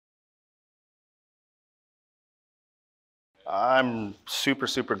I'm super,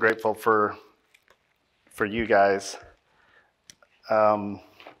 super grateful for you guys and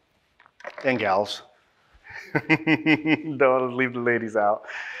gals. Don't leave the ladies out.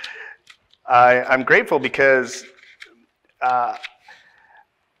 I'm grateful because uh,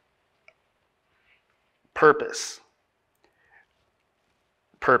 purpose.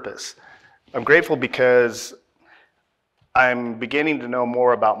 Purpose. I'm grateful because I'm beginning to know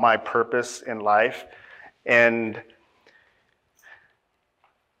more about my purpose in life, and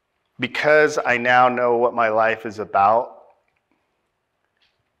because I now know what my life is about,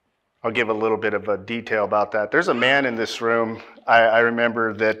 I'll give a little bit of a detail about that. There's a man in this room I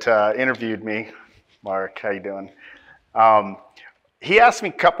remember that interviewed me. Mark, how you doing? He asked me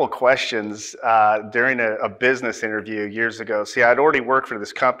a couple questions during a business interview years ago. See, I'd already worked for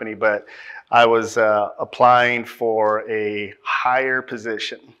this company, but I was applying for a higher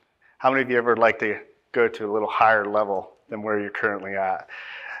position. How many of you ever like to go to a little higher level than where you're currently at?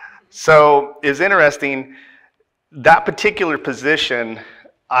 So it's interesting, that particular position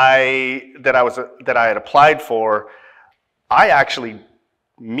that I had applied for,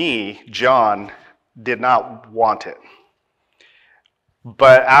 John, did not want it.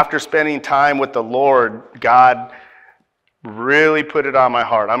 But after spending time with the Lord, God really put it on my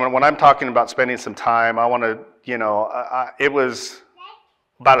heart. I mean, when I'm talking about spending some time, I want to, it was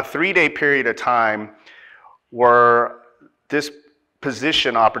about a 3-day period of time where this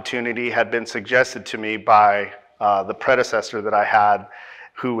position opportunity had been suggested to me by the predecessor that I had,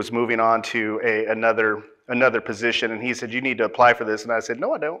 who was moving on to another position, and he said, "You need to apply for this." And I said,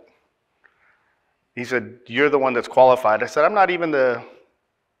 "No, I don't." He said, "You're the one that's qualified." I said, I'm not even the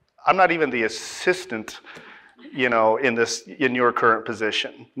assistant, in your current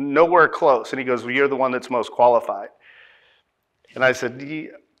position. Nowhere close." And he goes, "Well, you're the one that's most qualified." And I said,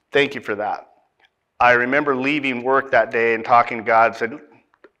 "Thank you for that." I remember leaving work that day and talking to God,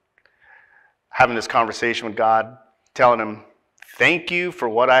 having this conversation with God, telling him, "Thank you for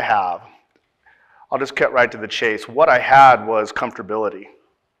what I have." I'll just cut right to the chase. What I had was comfortability.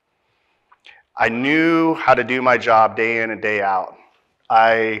 I knew how to do my job day in and day out.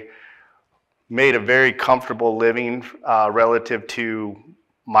 I made a very comfortable living relative to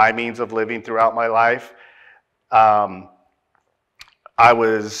my means of living throughout my life. I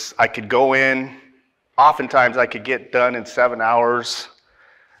could go in, oftentimes I could get done in 7 hours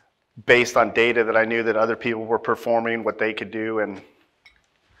based on data that I knew that other people were performing, what they could do in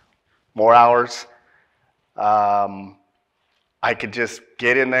more hours. I could just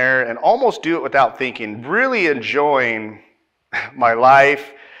get in there and almost do it without thinking, really enjoying my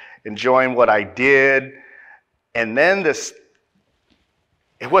life, enjoying what I did. And then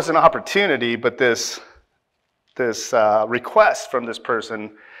it was an opportunity, but this request from this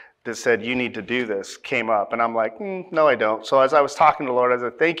person that said, "You need to do this," came up. And I'm like, no, I don't. So as I was talking to the Lord, I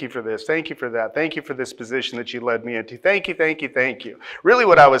said, "Thank you for this. Thank you for that. Thank you for this position that you led me into. Thank you, thank you, thank you." Really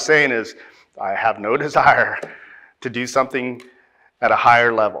what I was saying is, I have no desire to do something at a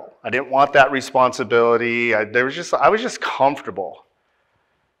higher level. I didn't want that responsibility. I was just comfortable.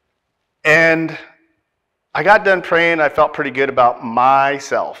 And I got done praying. I felt pretty good about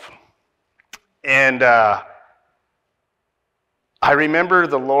myself. And I remember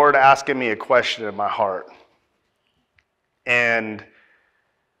the Lord asking me a question in my heart. And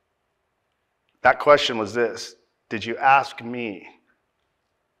that question was this: did you ask me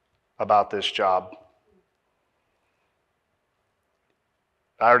about this job?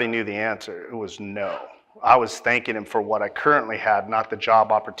 I already knew the answer. It was no. I was thanking him for what I currently had, not the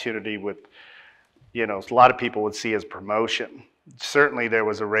job opportunity with, a lot of people would see as promotion. Certainly there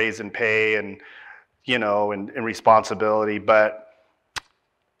was a raise in pay and, and responsibility. But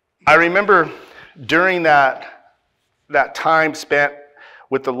I remember during that time spent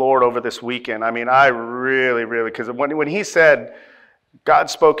with the Lord over this weekend, I really, because when he said, God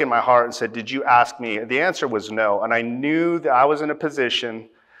spoke in my heart and said, "Did you ask me?" The answer was no. And I knew that I was in a position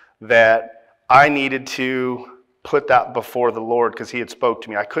that I needed to put that before the Lord because he had spoke to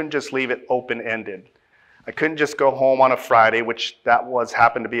me. I couldn't just leave it open-ended. I couldn't just go home on a Friday, which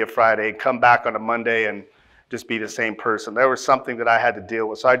happened to be a Friday, and come back on a Monday and just be the same person. There was something that I had to deal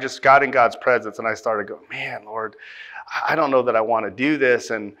with. So I just got in God's presence and I started going, "Man, Lord, I don't know that I want to do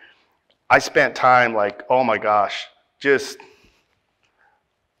this." And I spent time like, oh my gosh, just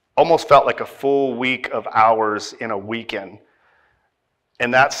almost felt like a full week of hours in a weekend.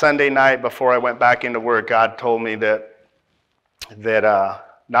 And that Sunday night before I went back into work, God told me that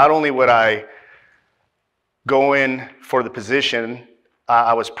not only would I go in for the position,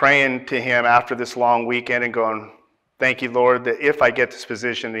 I was praying to him after this long weekend and going, "Thank you, Lord, that if I get this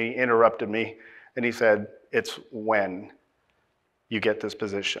position," and he interrupted me and he said, "It's when." you get this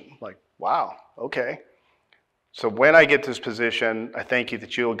position. Like, wow, okay. So when I get this position, I thank you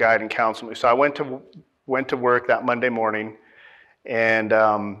that you will guide and counsel me. So I went to work that Monday morning, and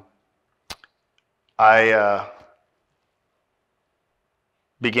I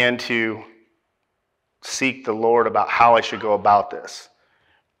began to seek the Lord about how I should go about this.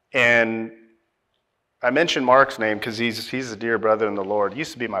 And I mentioned Mark's name because he's a dear brother in the Lord. He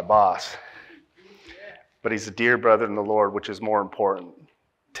used to be my boss, but he's a dear brother in the Lord, which is more important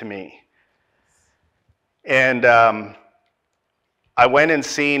to me. And I went and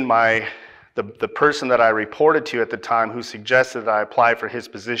seen the person that I reported to at the time, who suggested that I apply for his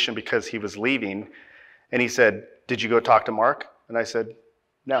position because he was leaving. And he said, "Did you go talk to Mark?" And I said,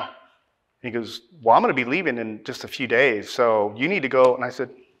 "No." He goes, "Well, I'm going to be leaving in just a few days, so you need to go." And I said,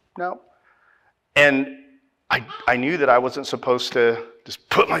 "No." And I knew that I wasn't supposed to just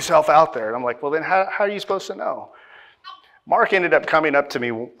put myself out there. And I'm like, well, then how are you supposed to know? Mark ended up coming up to me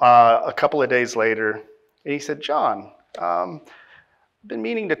a couple of days later, and he said, "John, I've been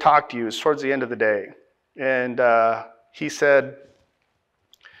meaning to talk to you." It was towards the end of the day. And he said,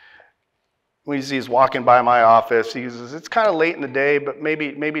 when he's walking by my office, he says, "It's kind of late in the day, but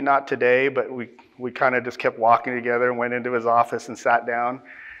maybe not today." But we kind of just kept walking together and went into his office and sat down.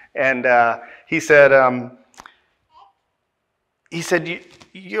 And he said,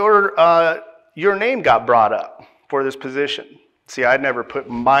 your name got brought up for this position. See, I'd never put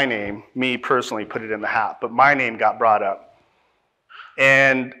my name, me personally, put it in the hat, but my name got brought up.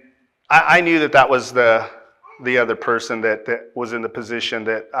 And I knew that was the other person that was in the position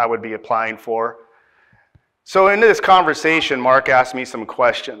that I would be applying for. So in this conversation, Mark asked me some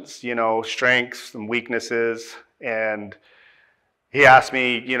questions, strengths and weaknesses, and he asked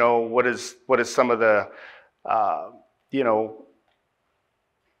me, what is some of the,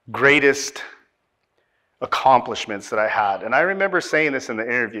 greatest accomplishments that I had. And I remember saying this in the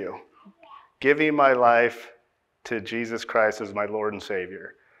interview: giving my life to Jesus Christ as my Lord and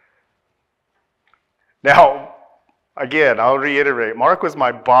Savior. Now, again, I'll reiterate, Mark was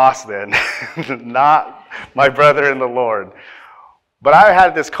my boss then, not my brother in the Lord. But I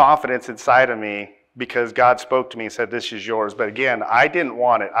had this confidence inside of me because God spoke to me and said, "This is yours." But again, I didn't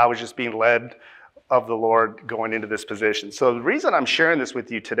want it. I was just being led of the Lord going into this position. So the reason I'm sharing this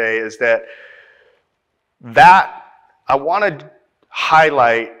with you today is that I want to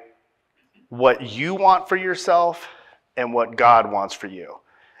highlight what you want for yourself and what God wants for you.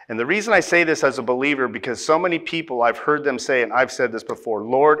 And the reason I say this as a believer, because so many people, I've heard them say, and I've said this before,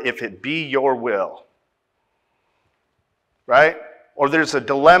 "Lord, if it be your will." Right? Or there's a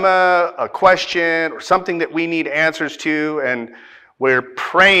dilemma, a question, or something that we need answers to, and we're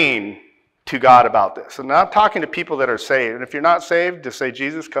praying to God about this. And I'm talking to people that are saved. And if you're not saved, just say,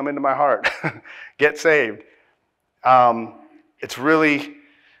 "Jesus, come into my heart." Get saved. It's really,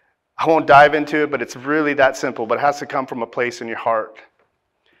 I won't dive into it, but it's really that simple. But it has to come from a place in your heart.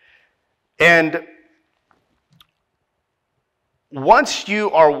 And once you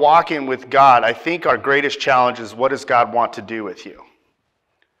are walking with God, I think our greatest challenge is, what does God want to do with you?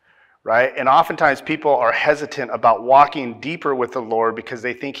 Right? And oftentimes people are hesitant about walking deeper with the Lord because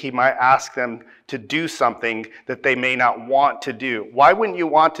they think he might ask them to do something that they may not want to do. Why wouldn't you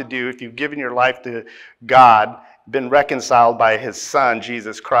want to do, if you've given your life to God, been reconciled by his son,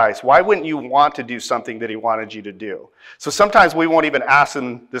 Jesus Christ, why wouldn't you want to do something that he wanted you to do? So sometimes we won't even ask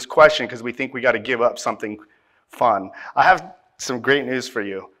him this question because we think we got to give up something fun. I have some great news for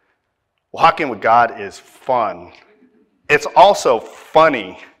you. Walking with God is fun. It's also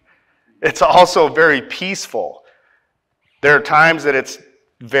funny. It's also very peaceful. There are times that it's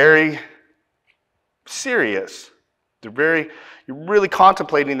very serious. You're really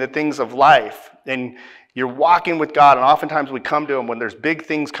contemplating the things of life, and you're walking with God, and oftentimes we come to him when there's big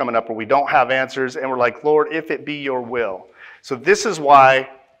things coming up where we don't have answers, and we're like, "Lord, if it be your will." So this is why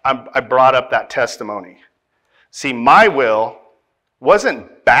I brought up that testimony. See, my will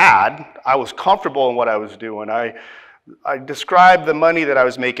wasn't bad. I was comfortable in what I was doing. I described the money that I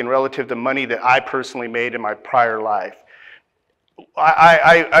was making relative to money that I personally made in my prior life.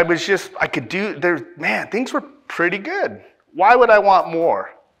 Things were pretty good. Why would I want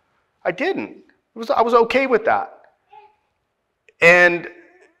more? I didn't. I was okay with that. And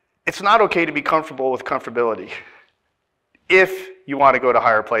it's not okay to be comfortable with comfortability if you want to go to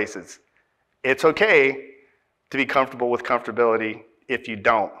higher places. It's okay to be comfortable with comfortability if you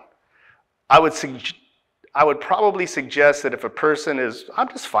don't. I would probably suggest that if a person is, "I'm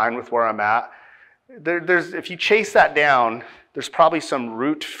just fine with where I'm at," if you chase that down, there's probably some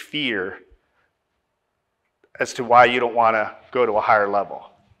root fear as to why you don't want to go to a higher level.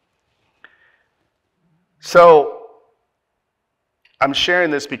 So I'm sharing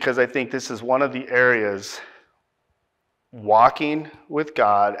this because I think this is one of the areas walking with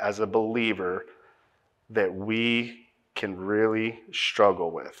God as a believer that we can really struggle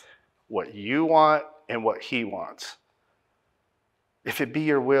with. What you want and what he wants. If it be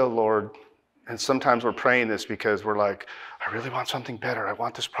your will, Lord, and sometimes we're praying this because we're like, I really want something better. I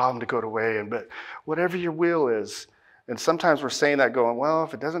want this problem to go away. But whatever your will is, and sometimes we're saying that going, well,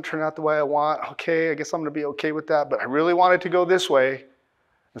 if it doesn't turn out the way I want, okay, I guess I'm going to be okay with that. But I really want it to go this way.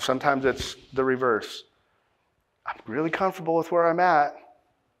 And sometimes it's the reverse. I'm really comfortable with where I'm at.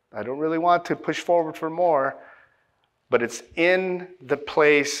 I don't really want to push forward for more. But it's in the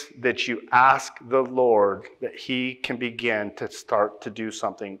place that you ask the Lord that he can begin to start to do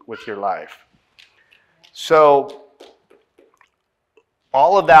something with your life. So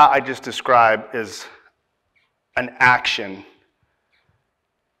all of that I just described is an action.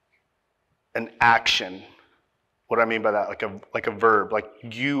 An action. What do I mean by that? Like a verb. Like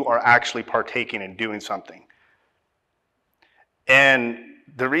you are actually partaking in doing something. And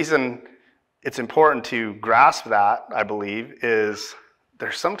the reason it's important to grasp that, I believe, is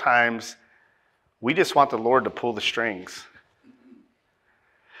there's sometimes we just want the Lord to pull the strings.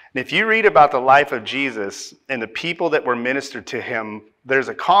 And if you read about the life of Jesus and the people that were ministered to him, there's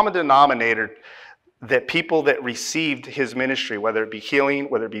a common denominator that people that received his ministry, whether it be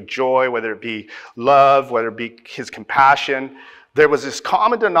healing, whether it be joy, whether it be love, whether it be his compassion, there was this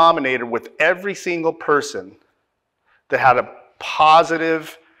common denominator with every single person that had a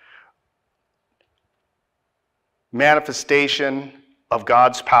positive manifestation of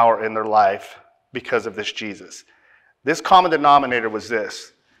God's power in their life because of this Jesus. This common denominator was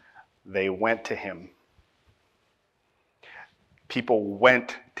this: they went to him. People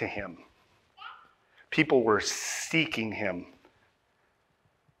went to him. People were seeking him.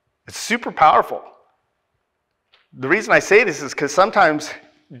 It's super powerful. The reason I say this is because sometimes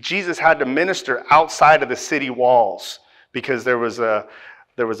Jesus had to minister outside of the city walls because there was a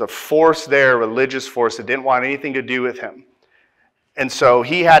force there, a religious force that didn't want anything to do with him. And so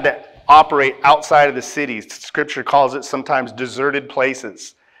he had to operate outside of the cities. Scripture calls it sometimes deserted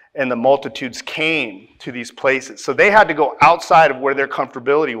places. And the multitudes came to these places. So they had to go outside of where their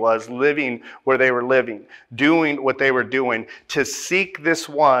comfortability was, living where they were living, doing what they were doing, to seek this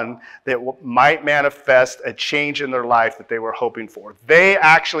one that might manifest a change in their life that they were hoping for. They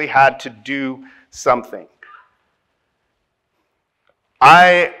actually had to do something.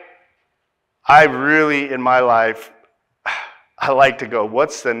 I really, in my life, I like to go,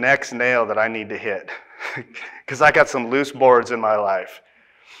 what's the next nail that I need to hit? Because I got some loose boards in my life.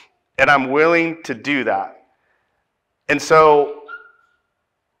 And I'm willing to do that. And so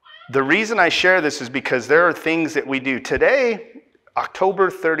the reason I share this is because there are things that we do. Today, October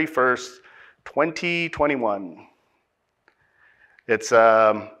 31st, 2021. It's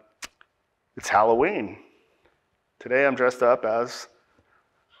Halloween. Today I'm dressed up as...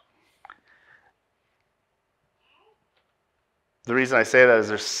 The reason I say that is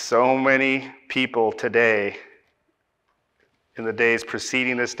there's so many people today, in the days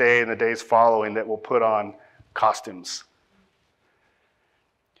preceding this day and the days following, that will put on costumes.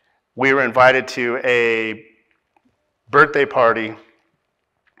 We were invited to a birthday party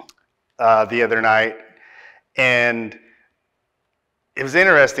the other night, and it was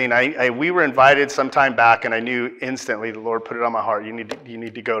interesting. We were invited some time back, and I knew instantly the Lord put it on my heart. You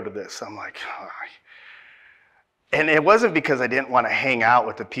need to go to this. I'm like, oh. And it wasn't because I didn't want to hang out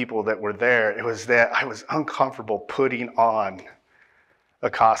with the people that were there. It was that I was uncomfortable putting on a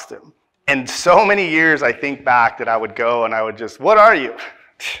costume. And so many years I think back that I would go and I would just, what are you?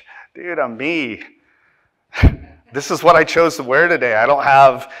 Dude, I'm me. This is what I chose to wear today. I don't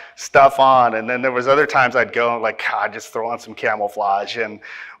have stuff on. And then there was other times I'd go and like, God, just throw on some camouflage. And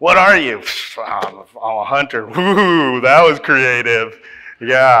what are you? I'm a hunter. Woo, that was creative.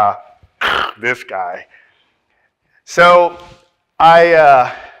 Yeah, this guy. So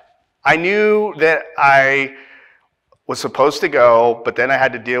I knew that I was supposed to go, but then I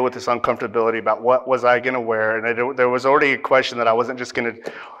had to deal with this uncomfortability about what was I going to wear. And there was already a question that I wasn't just going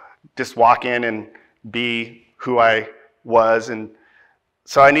to just walk in and be who I was. And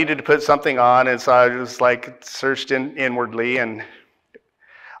so I needed to put something on. And so I just like searched inwardly. And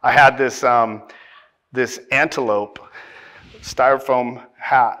I had this antelope styrofoam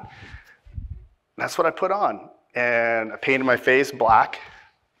hat. That's what I put on. And I painted my face black,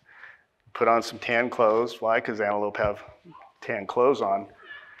 put on some tan clothes. Why? Because antelope have tan clothes on.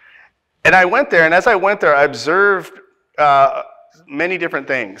 And I went there, and as I went there, I observed many different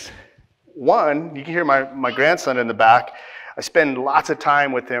things. One, you can hear my grandson in the back. I spend lots of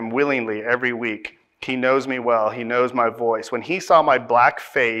time with him willingly every week. He knows me well. He knows my voice. When he saw my black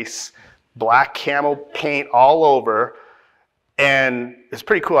face, black camel paint all over, and it's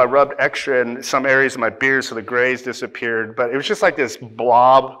pretty cool. I rubbed extra in some areas of my beard so the grays disappeared, but it was just like this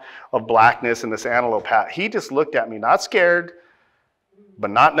blob of blackness in this antelope hat. He just looked at me, not scared, but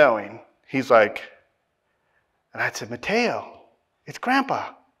not knowing. He's like, and I said, Mateo, it's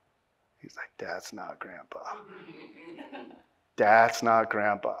Grandpa. He's like, that's not Grandpa. That's not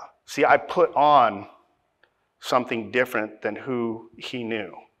Grandpa. See, I put on something different than who he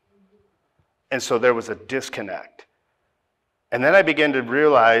knew. And so there was a disconnect. And then I began to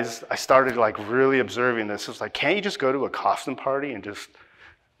realize, I started like really observing this. It was like, can't you just go to a costume party and just,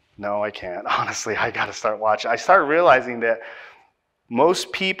 no, I can't. Honestly, I got to start watching. I started realizing that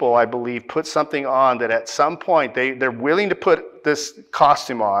most people, I believe, put something on that at some point they're willing to put this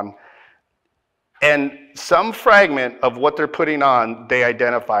costume on, and some fragment of what they're putting on they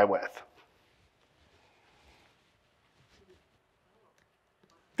identify with.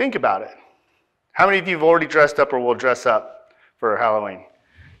 Think about it. How many of you have already dressed up or will dress up for Halloween,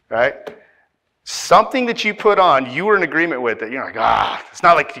 right? Something that you put on, you were in agreement with it. You're like, it's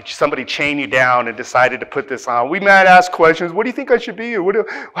not like somebody chained you down and decided to put this on. We might ask questions. What do you think I should be? Or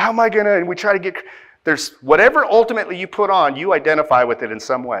how am I going to? And we try to get, there's whatever ultimately you put on, you identify with it in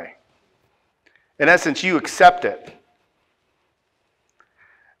some way. In essence, you accept it.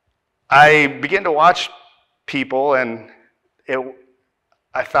 I began to watch people, and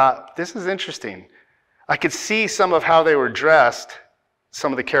I thought, this is interesting. I could see some of how they were dressed,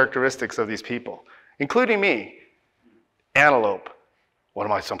 some of the characteristics of these people, including me. Antelope. What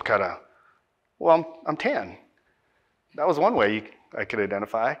am I, some kind of, well, I'm tan. That was one way I could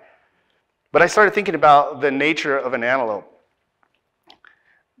identify. But I started thinking about the nature of an antelope.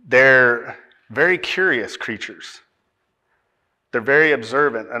 They're very curious creatures. They're very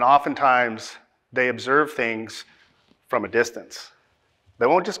observant, and oftentimes they observe things from a distance. They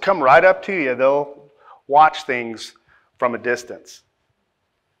won't just come right up to you. They'll watch things from a distance.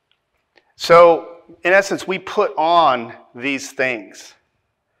 So, in essence, we put on these things.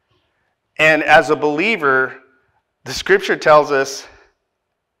 And as a believer, the scripture tells us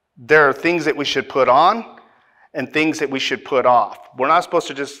there are things that we should put on and things that we should put off. We're not supposed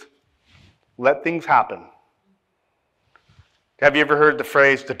to just let things happen. Have you ever heard the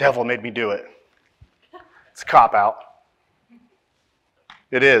phrase, the devil made me do it? It's a cop-out.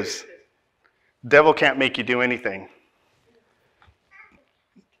 It is. The devil can't make you do anything.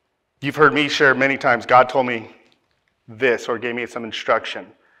 You've heard me share many times, God told me this or gave me some instruction.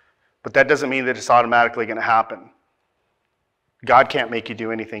 But that doesn't mean that it's automatically going to happen. God can't make you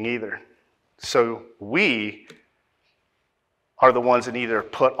do anything either. So we are the ones that either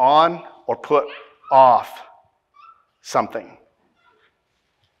put on or put off something.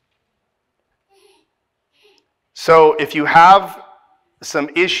 So if you have some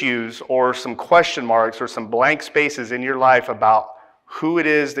issues or some question marks or some blank spaces in your life about who it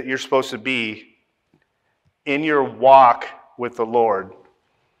is that you're supposed to be in your walk with the Lord,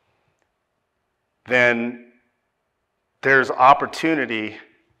 then there's opportunity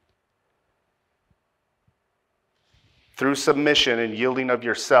through submission and yielding of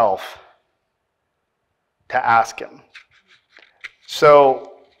yourself to ask Him.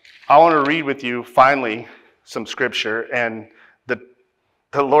 So I want to read with you finally some scripture, and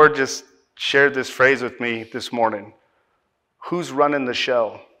the Lord just shared this phrase with me this morning. Who's running the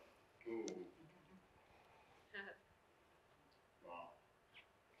show?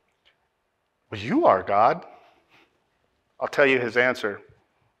 Well, you are, God. I'll tell you his answer.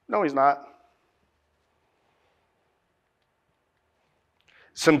 No, he's not.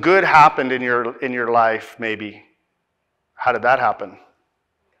 Some good happened in your life, maybe. How did that happen?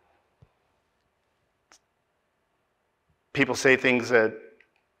 People say things that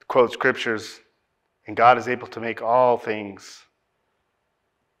quote scriptures, and God is able to make all things,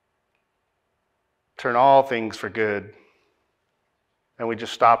 turn all things for good. And we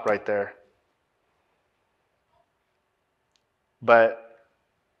just stop right there. But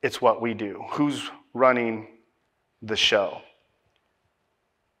it's what we do. Who's running the show?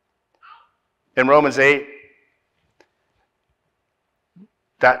 In Romans 8,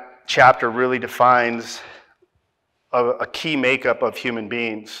 that chapter really defines a key makeup of human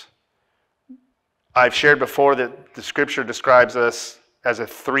beings. I've shared before that the scripture describes us as a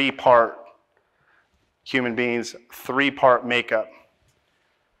three-part human beings, three-part makeup.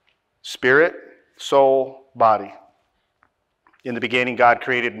 Spirit, soul, body. In the beginning, God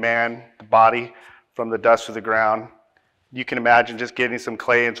created man, the body, from the dust of the ground. You can imagine just getting some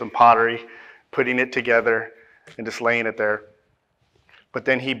clay and some pottery, putting it together, and just laying it there. but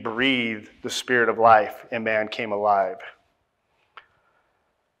then he breathed the spirit of life and man came alive.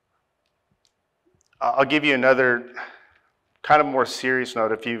 I'll give you another kind of more serious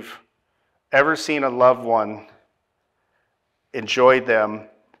note. If you've ever seen a loved one, enjoyed them,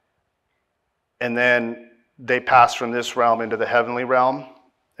 and then they pass from this realm into the heavenly realm,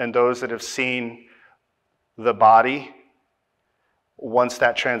 and those that have seen the body, once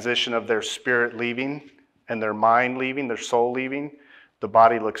that transition of their spirit leaving and their mind leaving, their soul leaving, the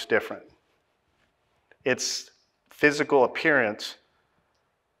body looks different. It's physical appearance,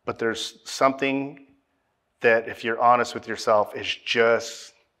 but there's something that, if you're honest with yourself, is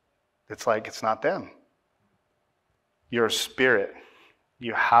just, it's like it's not them. You're a spirit.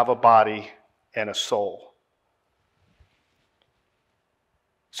 You have a body and a soul.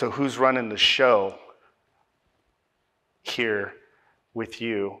 So who's running the show here with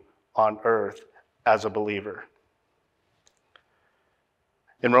you on earth as a believer?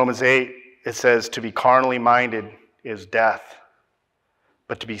 In Romans 8, it says, to be carnally minded is death,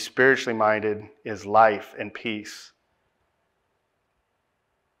 but to be spiritually minded is life and peace.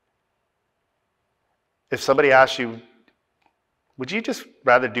 If somebody asks you, would you just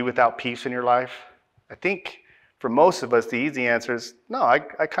rather do without peace in your life? I think for most of us, the easy answer is, no, I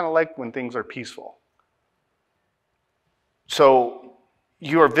kind of like when things are peaceful. So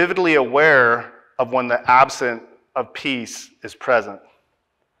you are vividly aware of when the absence of peace is present.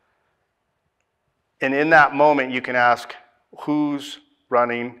 And in that moment, you can ask, who's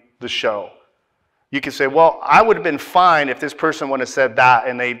running the show? You can say, well, I would have been fine if this person would have said that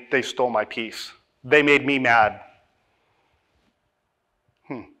and they stole my peace. They made me mad.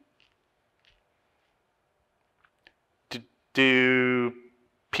 Do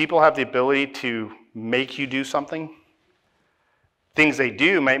people have the ability to make you do something? Things they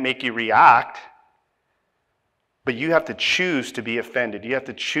do might make you react, but you have to choose to be offended. You have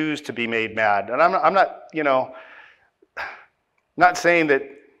to choose to be made mad. And I'm not, not saying that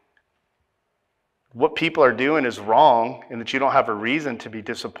what people are doing is wrong and that you don't have a reason to be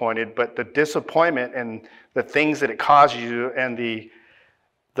disappointed, but the disappointment and the things that it causes you and the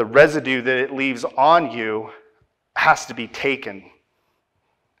residue that it leaves on you has to be taken,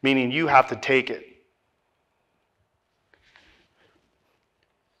 meaning you have to take it.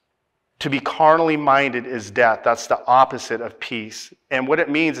 To be carnally minded is death. That's the opposite of peace. And what it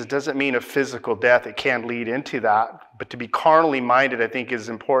means, it doesn't mean a physical death. It can lead into that. But to be carnally minded, I think, is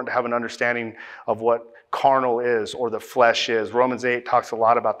important to have an understanding of what carnal is or the flesh is. Romans 8 talks a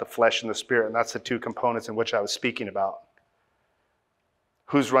lot about the flesh and the spirit, and that's the two components in which I was speaking about.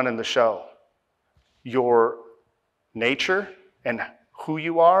 Who's running the show? Your nature and who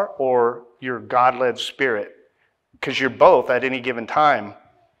you are, or your God-led spirit? Because you're both at any given time.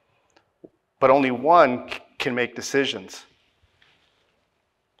 But only one can make decisions.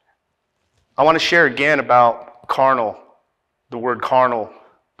 I want to share again about carnal, the word carnal,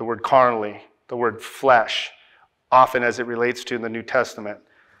 the word carnally, the word flesh, often as it relates to in the New Testament.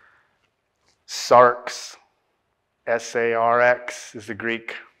 Sarx, S-A-R-X is the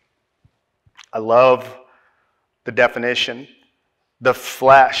Greek. I love the definition. The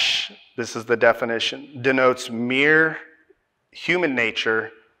flesh, this is the definition, denotes mere human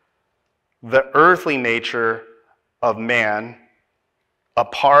nature, the earthly nature of man,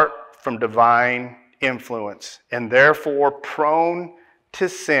 apart from divine influence, and therefore prone to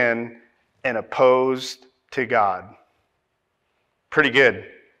sin and opposed to God. Pretty good.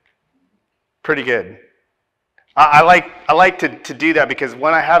 Pretty good. I like to do that, because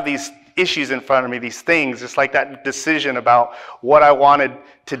when I have these issues in front of me, these things, it's like that decision about what I wanted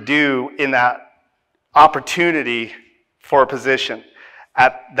to do in that opportunity for a position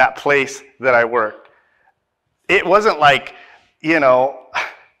at that place that I worked. It wasn't like, it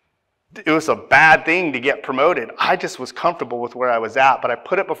was a bad thing to get promoted. I just was comfortable with where I was at, but I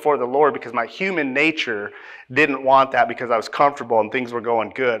put it before the Lord because my human nature didn't want that, because I was comfortable and things were going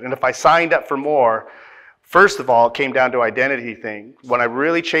good. And if I signed up for more, first of all, it came down to identity thing. When I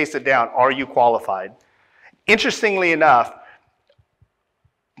really chased it down, are you qualified? Interestingly enough,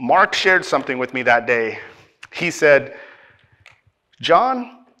 Mark shared something with me that day. He said,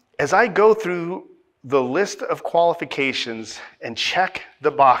 John, as I go through the list of qualifications and check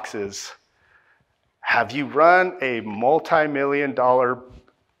the boxes, have you run a multi-million-dollar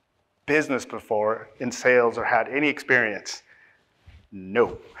business before in sales or had any experience?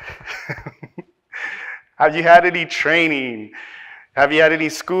 No. Have you had any training? Have you had any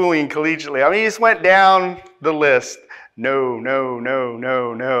schooling collegiately? I mean, he just went down the list. No, no, no,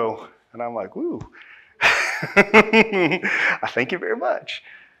 no, no. And I'm like, woo. I thank you very much.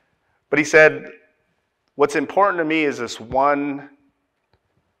 But he said, what's important to me is this one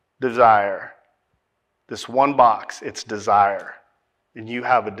desire. This one box, it's desire. And you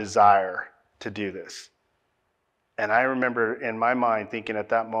have a desire to do this. And I remember in my mind thinking at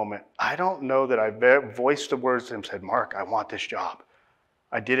that moment, I don't know that I voiced the words to him and said, Mark, I want this job.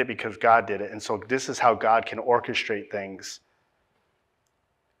 I did it because God did it. And so this is how God can orchestrate things.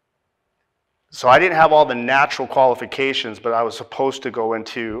 So I didn't have all the natural qualifications, but I was supposed to go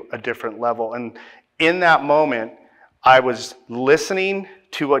into a different level. And in that moment, I was listening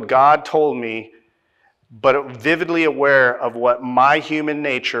to what God told me, but vividly aware of what my human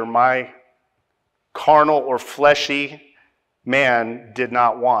nature, my carnal or fleshy man did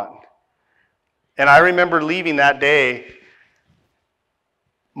not want. And I remember leaving that day,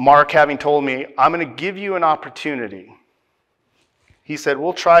 Mark having told me, I'm going to give you an opportunity. He said,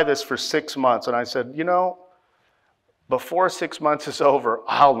 we'll try this for 6 months. And I said, before 6 months is over,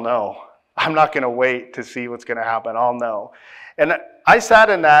 I'll know. I'm not going to wait to see what's going to happen. I'll know. And I sat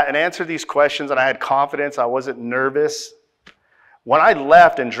in that and answered these questions, and I had confidence. I wasn't nervous. When I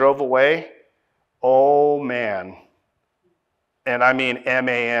left and drove away, oh man, and I mean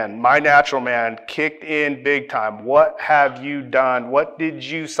M-A-N, my natural man kicked in big time. What have you done? What did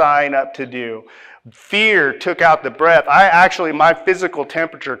you sign up to do? Fear took out the breath. My physical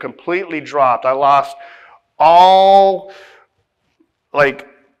temperature completely dropped. I lost all, a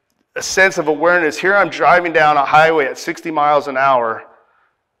sense of awareness. Here I'm driving down a highway at 60 miles an hour.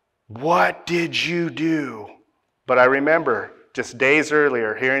 What did you do? But I remember just days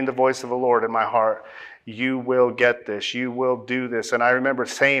earlier hearing the voice of the Lord in my heart. You will get this. You will do this. And I remember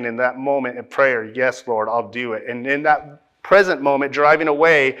saying in that moment in prayer, yes, Lord, I'll do it. And in that present moment, driving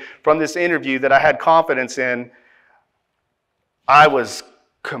away from this interview that I had confidence in, I was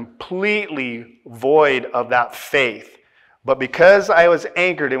completely void of that faith. But because I was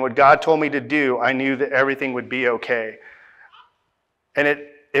anchored in what God told me to do, I knew that everything would be okay. And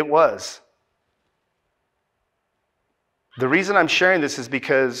it was. The reason I'm sharing this is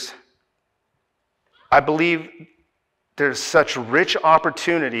because I believe there's such rich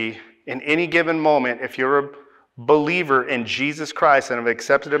opportunity in any given moment if you're a believer in Jesus Christ and have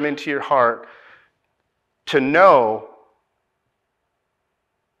accepted him into your heart, to know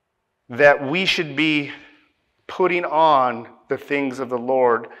that we should be putting on the things of the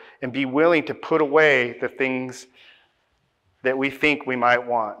Lord and be willing to put away the things that we think we might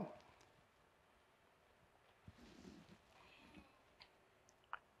want.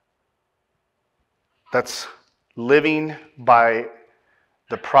 That's living by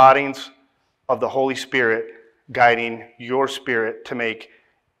the proddings of the Holy Spirit, guiding your spirit to make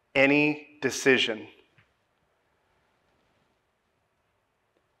any decision.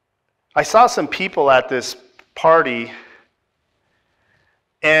 I saw some people at this party,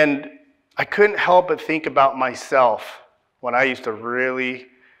 and I couldn't help but think about myself when I used to really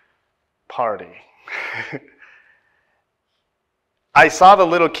party. I saw the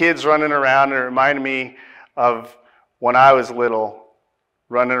little kids running around, and it reminded me of when I was little,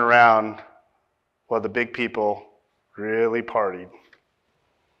 running around while the big people really partied.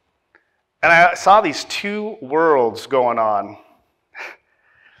 And I saw these two worlds going on.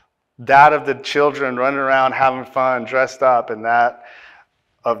 That of the children running around having fun, dressed up, and that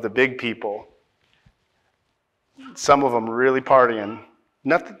of the big people. Some of them really partying.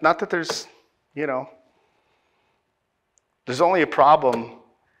 Not that there's, there's only a problem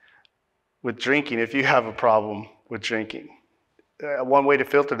with drinking if you have a problem with drinking. One way to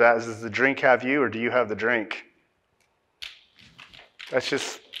filter that is, does the drink have you or do you have the drink? That's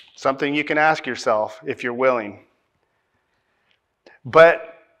just something you can ask yourself if you're willing. But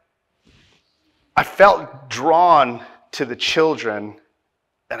I felt drawn to the children,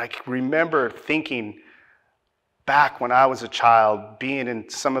 and I remember thinking back when I was a child, being in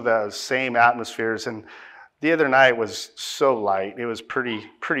some of those same atmospheres, and the other night was so light. It was pretty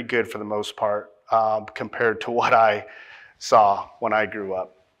good for the most part compared to what I saw when I grew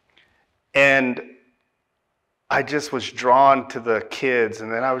up. And I just was drawn to the kids,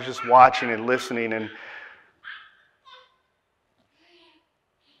 and then I was just watching and listening, and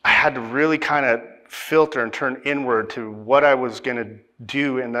I had to really kind of filter and turn inward to what I was going to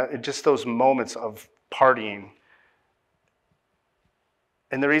do in just those moments of partying.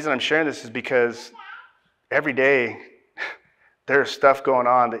 And the reason I'm sharing this is because every day there's stuff going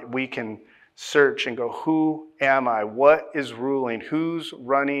on that we can search and go, who am I? What is ruling? Who's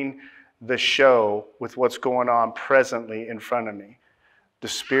running the show with what's going on presently in front of me? The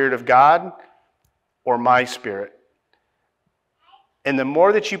Spirit of God or my spirit? And the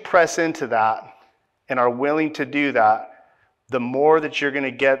more that you press into that and are willing to do that, the more that you're going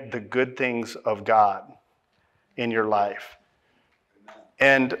to get the good things of God in your life.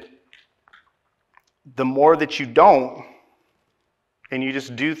 And the more that you don't, and you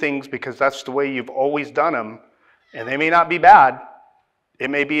just do things because that's the way you've always done them, and they may not be bad. It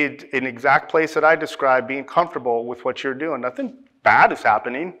may be an exact place that I described, being comfortable with what you're doing. Nothing bad is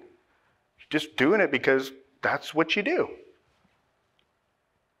happening. You're just doing it because that's what you do.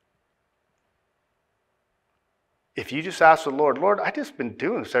 If you just ask the Lord, Lord, I've just been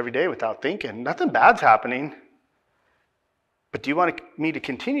doing this every day without thinking. Nothing bad's happening. But do you want me to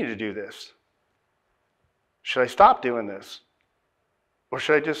continue to do this? Should I stop doing this? Or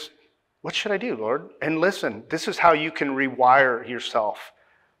should I just, what should I do, Lord? And listen, this is how you can rewire yourself.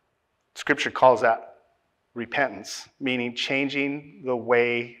 Scripture calls that repentance, meaning changing the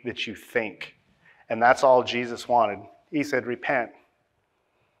way that you think. And that's all Jesus wanted. He said, repent.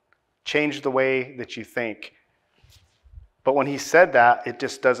 Change the way that you think. But when he said that, it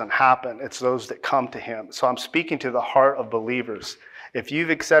just doesn't happen. It's those that come to him. So I'm speaking to the heart of believers. If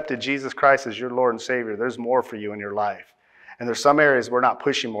you've accepted Jesus Christ as your Lord and Savior, there's more for you in your life. And there's some areas we're not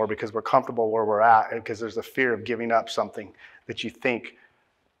pushing more because we're comfortable where we're at, because there's a fear of giving up something that you think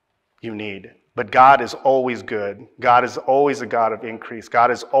you need. But God is always good. God is always a God of increase. God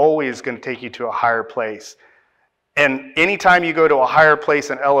is always going to take you to a higher place. And anytime you go to a higher place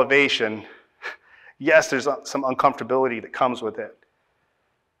in elevation, yes, there's some uncomfortability that comes with it.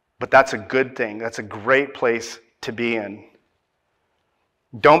 But that's a good thing. That's a great place to be in.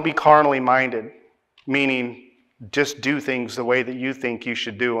 Don't be carnally minded, meaning just do things the way that you think you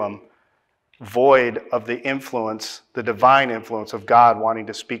should do them, void of the influence, the divine influence of God wanting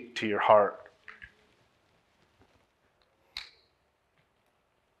to speak to your heart.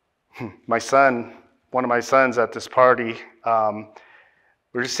 My son, one of my sons at this party, we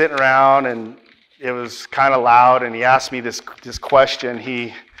were just sitting around and it was kind of loud, and he asked me this question.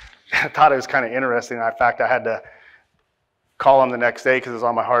 I thought it was kind of interesting. In fact, I had to call him the next day because it was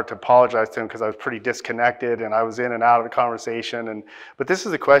on my heart to apologize to him because I was pretty disconnected and I was in and out of the conversation. But this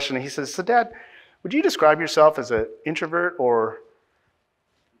is the question. He says, so Dad, would you describe yourself as an introvert or,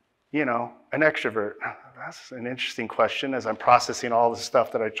 an extrovert? That's an interesting question as I'm processing all the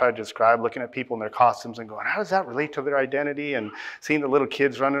stuff that I tried to describe, looking at people in their costumes and going, how does that relate to their identity? And seeing the little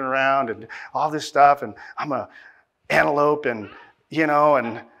kids running around and all this stuff. And I'm an antelope and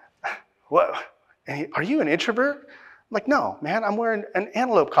what? And are you an introvert? I'm like, no, man, I'm wearing an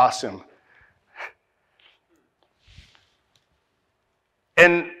antelope costume.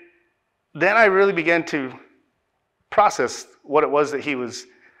 And then I really began to process what it was that he was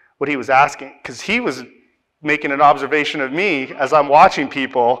asking, because he was making an observation of me as I'm watching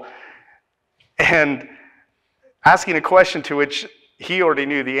people and asking a question to which he already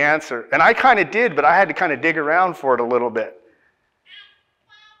knew the answer. And I kind of did, but I had to kind of dig around for it a little bit.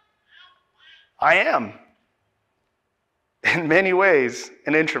 I am, in many ways,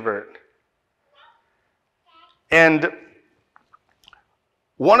 an introvert. And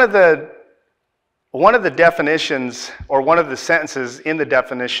one of the definitions, or one of the sentences in the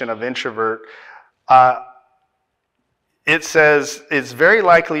definition of introvert, it says, it's very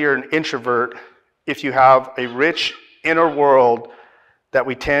likely you're an introvert if you have a rich inner world that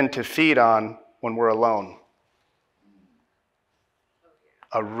we tend to feed on when we're alone.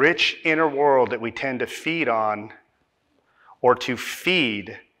 A rich inner world that we tend to feed on, or to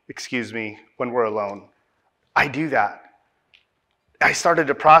feed, when we're alone. I do that. I started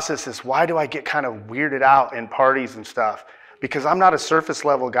to process this. Why do I get kind of weirded out in parties and stuff? Because I'm not a surface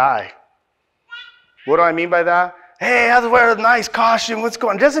level guy. What do I mean by that? Hey, I wear a nice costume, what's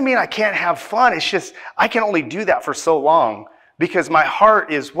going on? It doesn't mean I can't have fun. It's just, I can only do that for so long because my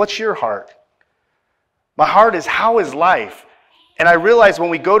heart is, what's your heart? My heart is, how is life? And I realize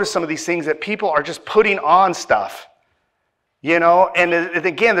when we go to some of these things that people are just putting on stuff, and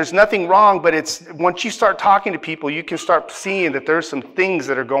again, there's nothing wrong, but it's, once you start talking to people, you can start seeing that there's some things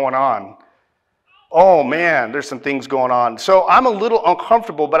that are going on. Oh man, there's some things going on. So I'm a little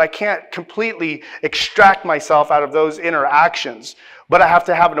uncomfortable, but I can't completely extract myself out of those interactions. But I have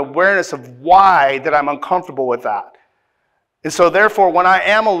to have an awareness of why that I'm uncomfortable with that. And so therefore, when I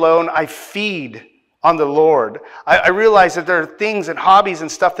am alone, I feed on the Lord. I realize that there are things and hobbies and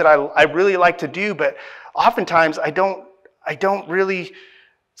stuff that I really like to do, but oftentimes I don't really,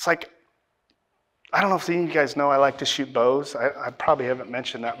 it's like, I don't know if any of you guys know I like to shoot bows. I probably haven't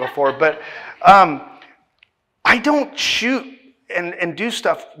mentioned that before, but I don't shoot and do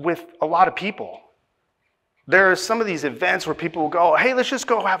stuff with a lot of people. There are some of these events where people will go, hey, let's just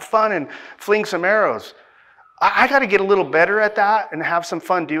go have fun and fling some arrows. I got to get a little better at that and have some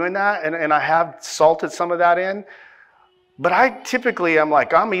fun doing that, and I have salted some of that in. But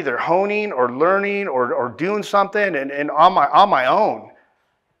I'm either honing or learning or doing something and on my own.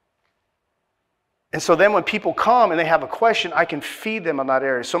 And so then when people come and they have a question, I can feed them on that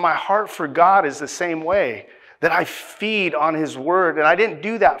area. So my heart for God is the same way, that I feed on his word. And I didn't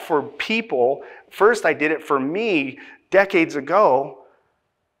do that for people. First, I did it for me decades ago,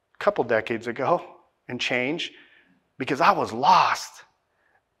 a couple decades ago and change, because I was lost.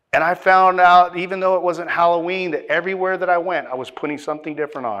 And I found out, even though it wasn't Halloween, that everywhere that I went, I was putting something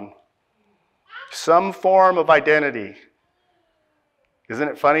different on. Some form of identity. Isn't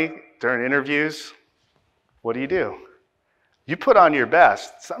it funny? During interviews, what do? You put on your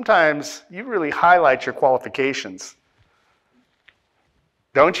best. Sometimes you really highlight your qualifications.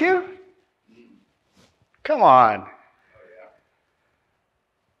 Don't you? Come on.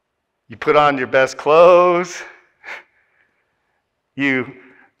 You put on your best clothes. You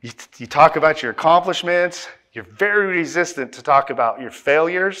talk about your accomplishments. You're very resistant to talk about your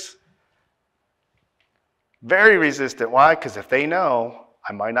failures. Very resistant. Why? Because if they know,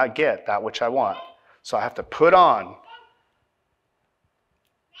 I might not get that which I want. So I have to put on.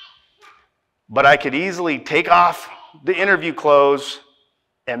 But I could easily take off the interview clothes,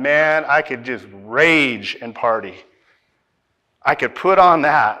 and man, I could just rage and party. I could put on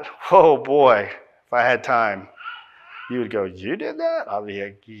that. Oh boy, if I had time. You would go, you did that? I'll be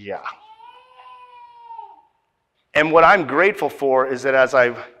like, yeah. And what I'm grateful for is that as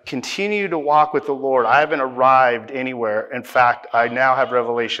I've continued to walk with the Lord, I haven't arrived anywhere. In fact, I now have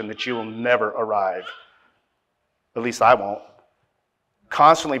revelation that you will never arrive. At least I won't.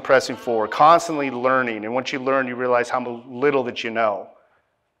 Constantly pressing forward, constantly learning. And once you learn, you realize how little that you know.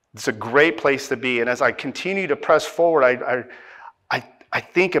 It's a great place to be. And as I continue to press forward, I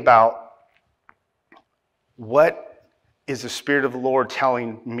think about what is the Spirit of the Lord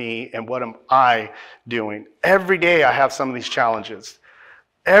telling me and what am I doing? Every day I have some of these challenges.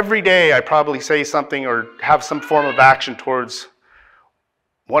 Every day I probably say something or have some form of action towards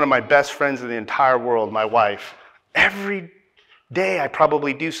one of my best friends in the entire world, my wife. Every day I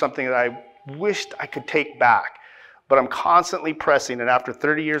probably do something that I wished I could take back. But I'm constantly pressing, and after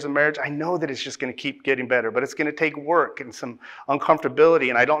 30 years of marriage, I know that it's just going to keep getting better, but it's going to take work and some uncomfortability,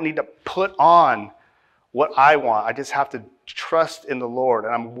 and I don't need to put on what I want. I just have to trust in the Lord,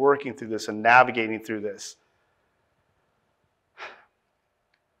 and I'm working through this and navigating through this.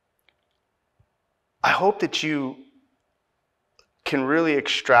 I hope that you can really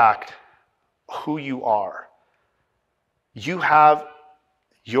extract who you are. You have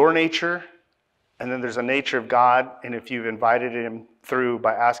your nature, and then there's a nature of God, and if you've invited him through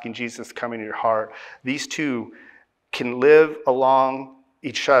by asking Jesus to come into your heart, these two can live along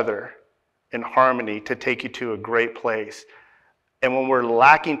each other in harmony to take you to a great place. And when we're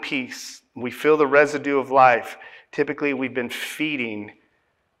lacking peace, we feel the residue of life, typically we've been feeding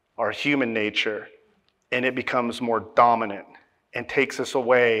our human nature, and it becomes more dominant and takes us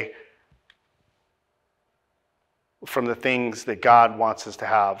away from the things that God wants us to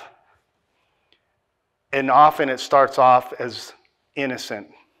have. And often it starts off as innocent.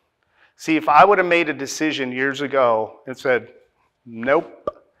 See, if I would have made a decision years ago and said, nope,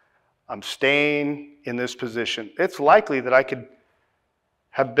 I'm staying in this position, it's likely that I could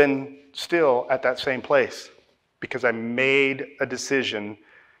have been still at that same place because I made a decision.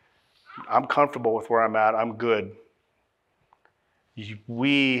 I'm comfortable with where I'm at. I'm good.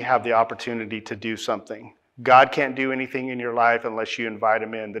 We have the opportunity to do something. God can't do anything in your life unless you invite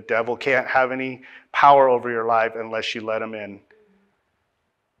him in. The devil can't have any power over your life unless you let him in.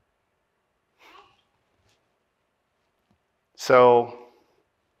 So,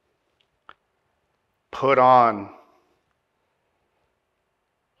 put on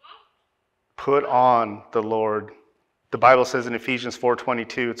the Lord. The Bible says in Ephesians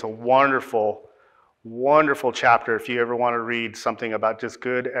 4:22, it's a wonderful, wonderful chapter if you ever want to read something about just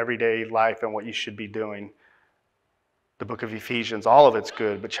good everyday life and what you should be doing. The book of Ephesians, all of it's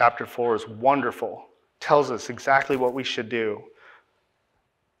good, but chapter 4 is wonderful. Tells us exactly what we should do.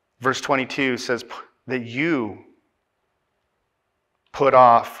 Verse 22 says that you put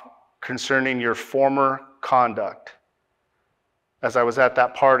off concerning your former conduct. As I was at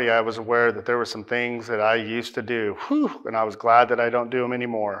that party, I was aware that there were some things that I used to do, and I was glad that I don't do them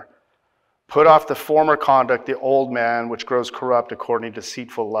anymore. Put off the former conduct, the old man, which grows corrupt according to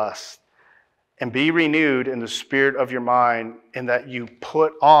deceitful lust. And be renewed in the spirit of your mind, in that you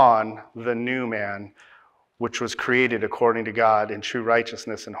put on the new man, which was created according to God in true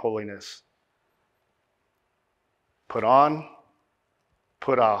righteousness and holiness. Put on,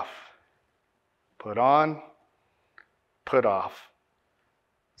 put off. Put on, put off.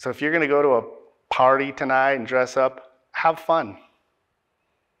 So if you're going to go to a party tonight and dress up, have fun.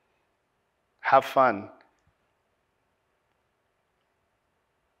 Have fun.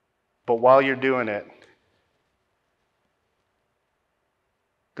 But while you're doing it,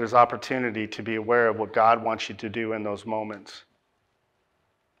 there's opportunity to be aware of what God wants you to do in those moments.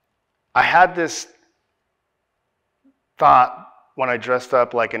 I had this thought when I dressed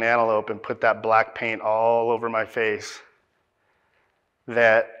up like an antelope and put that black paint all over my face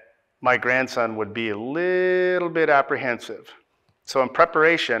that my grandson would be a little bit apprehensive. So in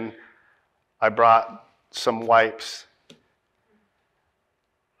preparation, I brought some wipes.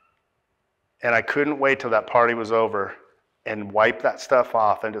 And I couldn't wait till that party was over and wipe that stuff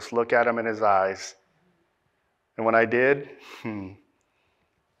off and just look at him in his eyes. And when I did,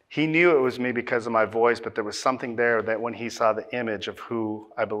 he knew it was me because of my voice, but there was something there that when he saw the image of who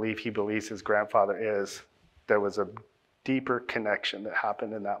I believe he believes his grandfather is, there was a deeper connection that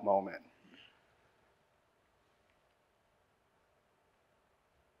happened in that moment.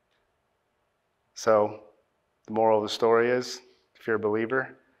 So, the moral of the story is, if you're a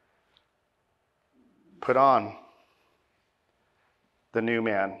believer, put on the new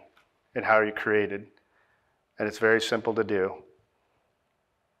man and how you're created. And it's very simple to do.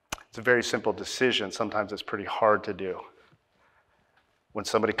 It's a very simple decision. Sometimes it's pretty hard to do. When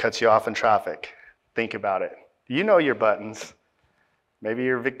somebody cuts you off in traffic, think about it. You know your buttons. Maybe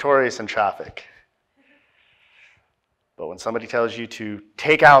you're victorious in traffic. But when somebody tells you to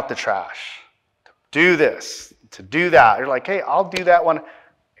take out the trash, to do this, to do that, you're like, hey, I'll do that one.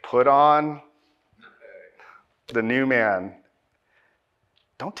 Put on the new man.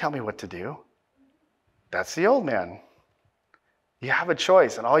 Don't tell me what to do. That's the old man. You have a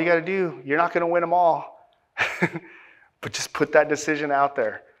choice, and all you got to do, you're not going to win them all. But just put that decision out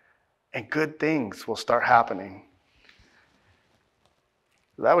there, and good things will start happening.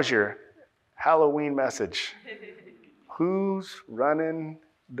 That was your Halloween message. Who's running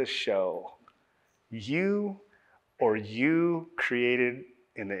the show? You or you created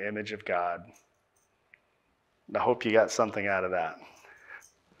in the image of God? I hope you got something out of that.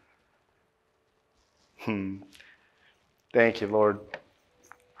 Thank you, Lord.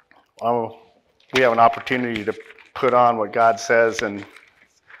 We have an opportunity to put on what God says and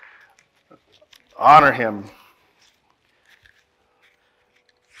honor Him.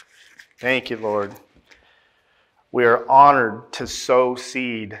 Thank you, Lord. We are honored to sow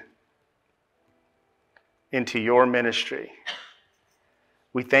seed into your ministry.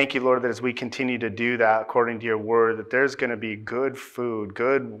 We thank you, Lord, that as we continue to do that according to your word, that there's going to be good food,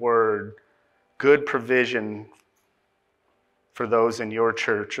 good word, good provision for those in your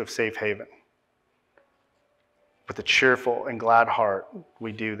church of Safe Haven. With a cheerful and glad heart,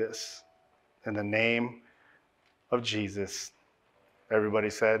 we do this. In the name of Jesus. Everybody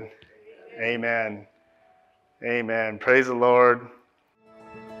said, Amen. Amen. Praise the Lord.